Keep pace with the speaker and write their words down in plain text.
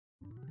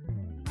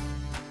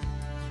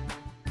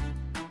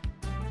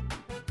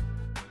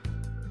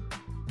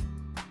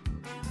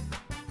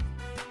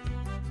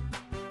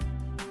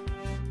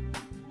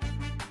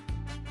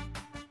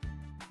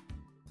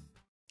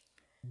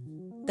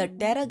the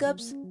Terra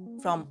Gups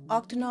from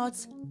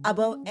Octonauts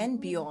Above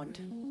and Beyond.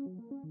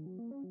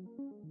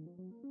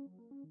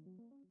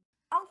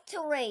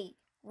 Octorade,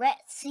 Red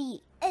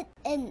Sea, it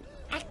in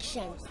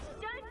action.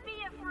 Don't be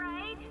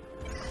afraid.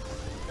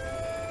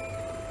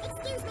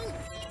 Excuse me.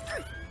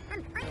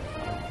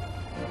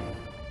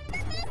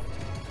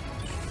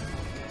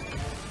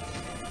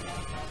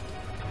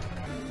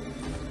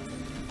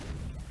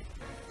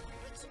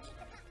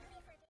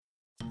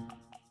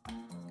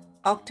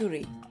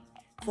 Octorade.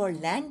 For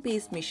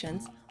land-based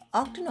missions,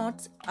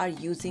 Octonauts are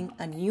using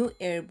a new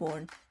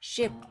airborne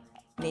ship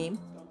named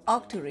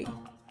Octorade.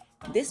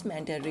 This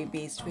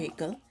mandatory-based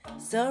vehicle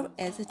serves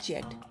as a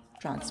jet,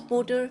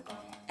 transporter,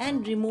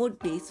 and remote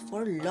base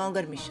for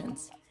longer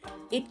missions.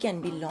 It can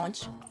be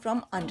launched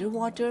from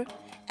underwater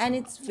and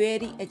it's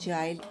very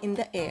agile in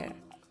the air,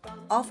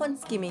 often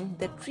skimming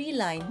the tree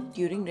line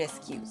during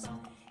rescues.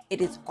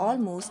 It is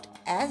almost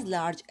as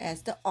large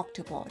as the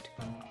Octopod.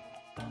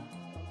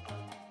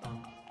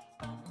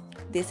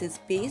 This is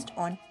based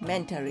on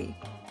manta ray.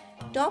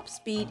 Top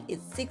speed is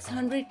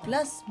 600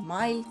 plus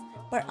miles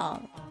per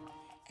hour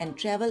and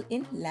travel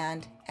in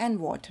land and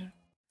water.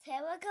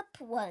 Terra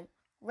Gups 1,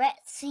 Red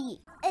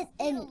Sea, it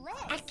in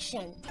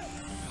action.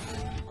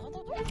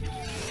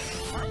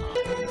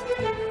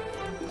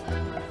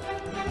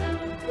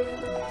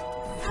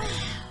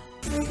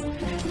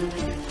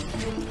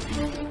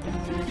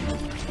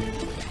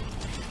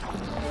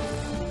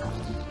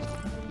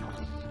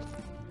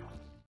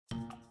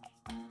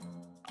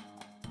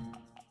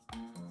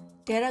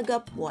 Terra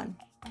Gups 1.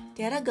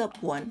 Terra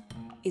Gups 1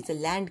 is a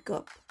land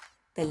gup.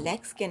 The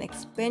legs can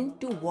expand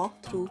to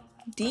walk through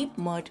deep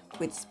mud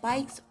with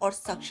spikes or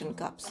suction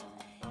cups.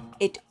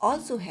 It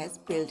also has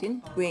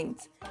built-in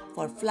wings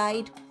for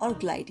flight or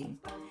gliding.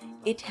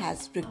 It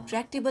has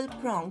retractable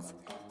prongs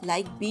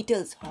like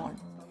beetle's horn.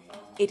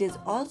 It is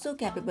also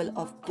capable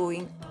of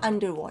going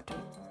underwater,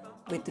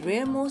 with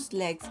rearmost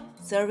legs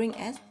serving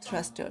as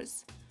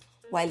thrusters,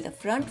 while the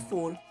front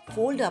four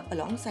fold up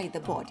alongside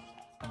the body.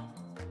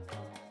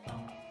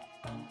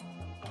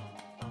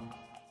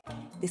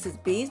 This is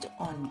based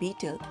on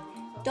Beetle.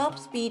 Top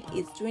speed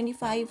is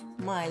 25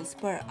 miles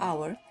per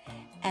hour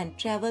and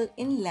travel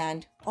in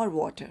land or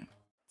water.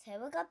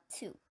 Terra Gups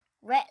 2,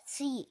 Red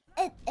Sea,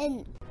 it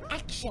in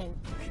action.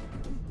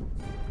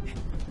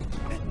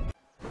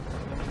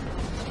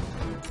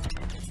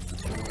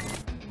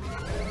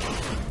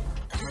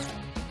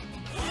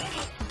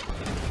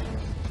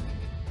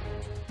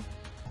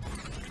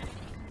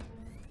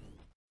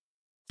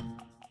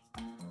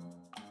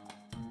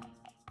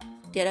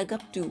 Terra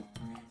Gups 2.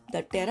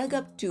 The Terra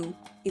Gups 2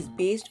 is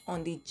based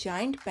on the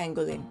giant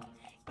pangolin.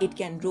 It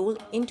can roll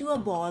into a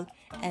ball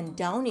and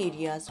down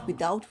areas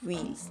without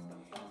wheels.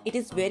 It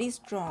is very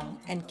strong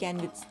and can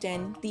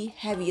withstand the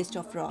heaviest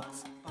of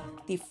rocks.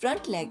 The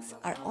front legs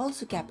are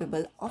also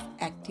capable of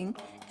acting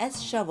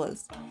as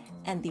shovels,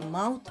 and the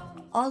mouth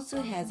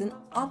also has an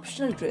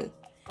optional drill.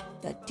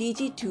 The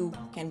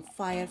TG2 can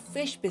fire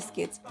fish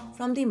biscuits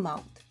from the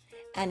mouth,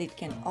 and it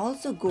can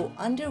also go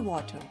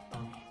underwater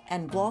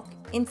and walk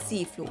in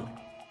seafloor.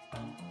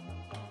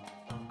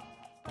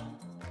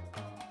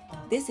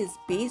 This is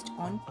based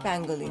on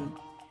pangolin.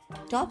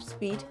 Top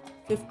speed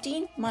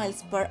 15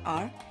 miles per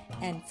hour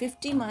and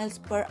 50 miles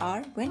per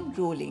hour when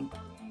rolling.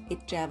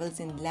 It travels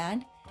in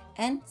land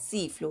and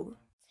seafloor.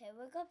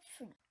 Terra Gups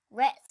 3,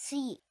 Red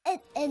Sea,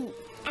 it in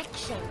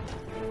action.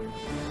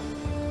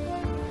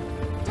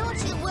 Don't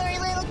you worry,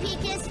 little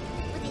Peakus.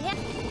 With the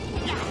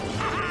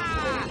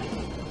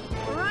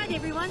All right,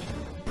 everyone.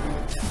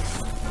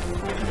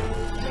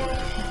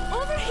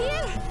 Over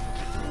here.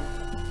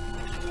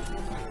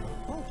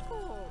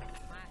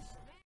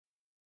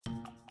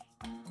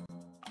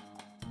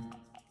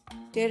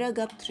 Terra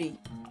Gups 3.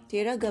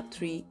 Terra Gups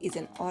 3 is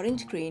an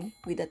orange crane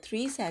with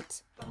 3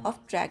 sets of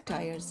track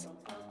tires.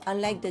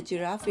 Unlike the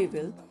giraffe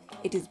wheel,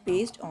 it is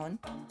based on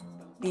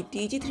the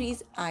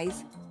TG3's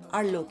eyes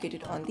are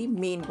located on the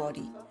main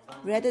body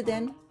rather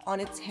than on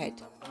its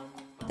head.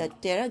 The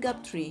Terra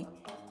Gups 3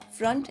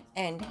 front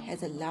end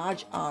has a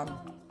large arm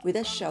with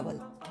a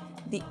shovel.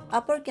 The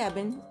upper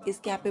cabin is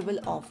capable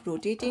of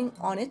rotating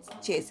on its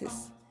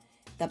chassis.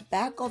 The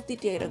back of the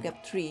Terra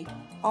Gups 3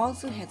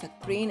 also has a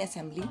crane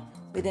assembly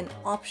with an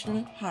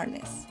optional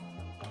harness.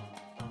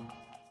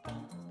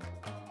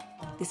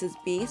 This is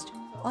based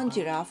on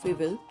giraffe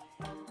wheel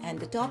and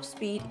the top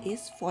speed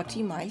is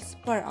 40 miles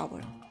per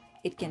hour.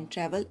 It can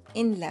travel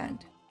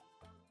inland.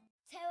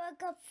 Terra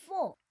Gups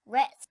 4,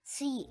 Red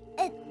Sea,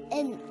 it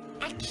in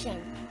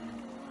action.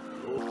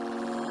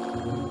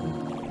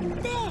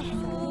 There.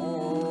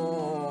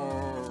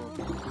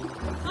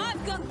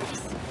 I've got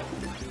this.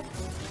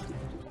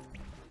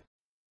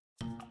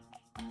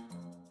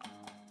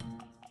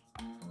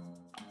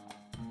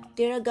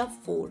 Terra Gups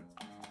 4.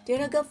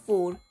 Terra Gups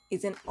 4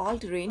 is an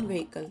all-terrain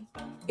vehicle.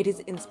 It is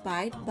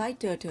inspired by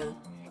turtle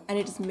and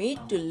it is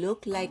made to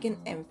look like an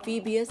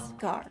amphibious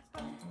car.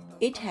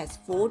 It has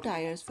 4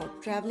 tires for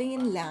traveling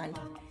in land.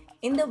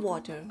 In the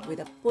water, with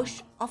a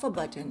push of a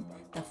button,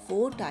 the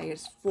 4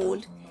 tires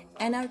fold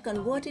and are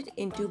converted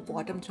into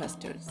bottom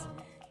thrusters.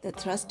 The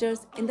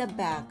thrusters in the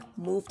back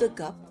move the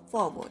gup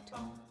forward.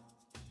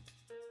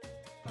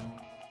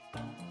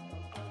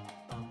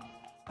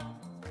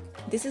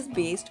 This is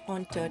based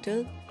on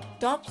turtle.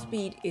 Top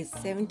speed is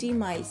 70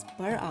 miles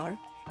per hour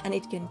and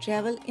it can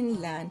travel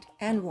in land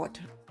and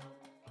water.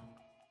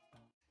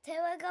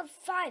 Terra Gups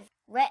 5.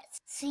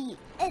 Let's see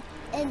it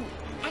in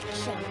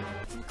action.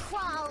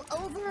 Crawl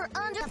over or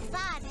under.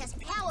 Gup-5 has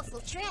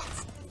powerful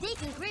traps. They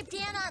can grip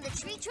down on the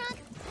tree trunk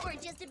or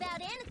just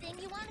about anything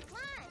you want to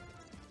climb.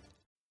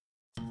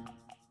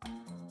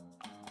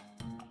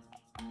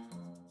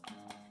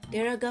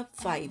 Terra Gups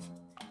 5.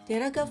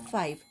 Terra Gups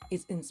 5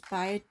 is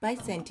inspired by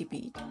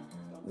Centipede,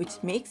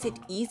 which makes it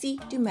easy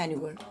to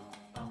maneuver.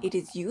 It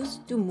is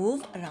used to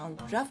move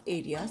around rough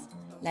areas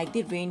like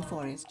the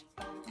rainforest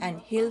and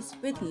hills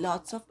with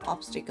lots of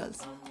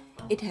obstacles.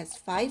 It has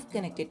 5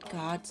 connected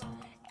cards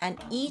and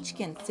each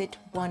can sit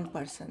one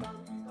person.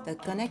 The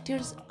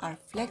connectors are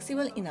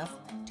flexible enough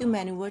to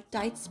maneuver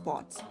tight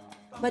spots,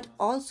 but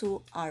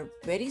also are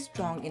very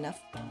strong enough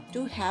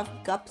to have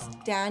Gup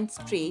stand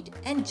straight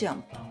and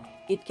jump.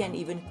 It can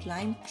even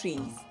climb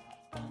trees.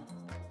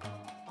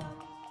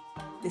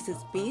 This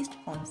is based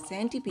on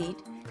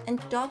Centipede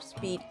and top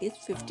speed is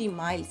 50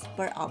 miles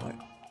per hour.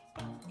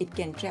 It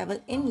can travel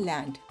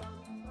inland.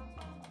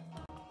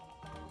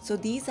 So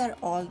these are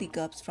all the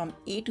Gups from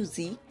A to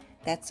Z.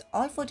 That's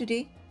all for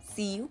today.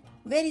 See you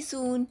very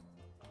soon.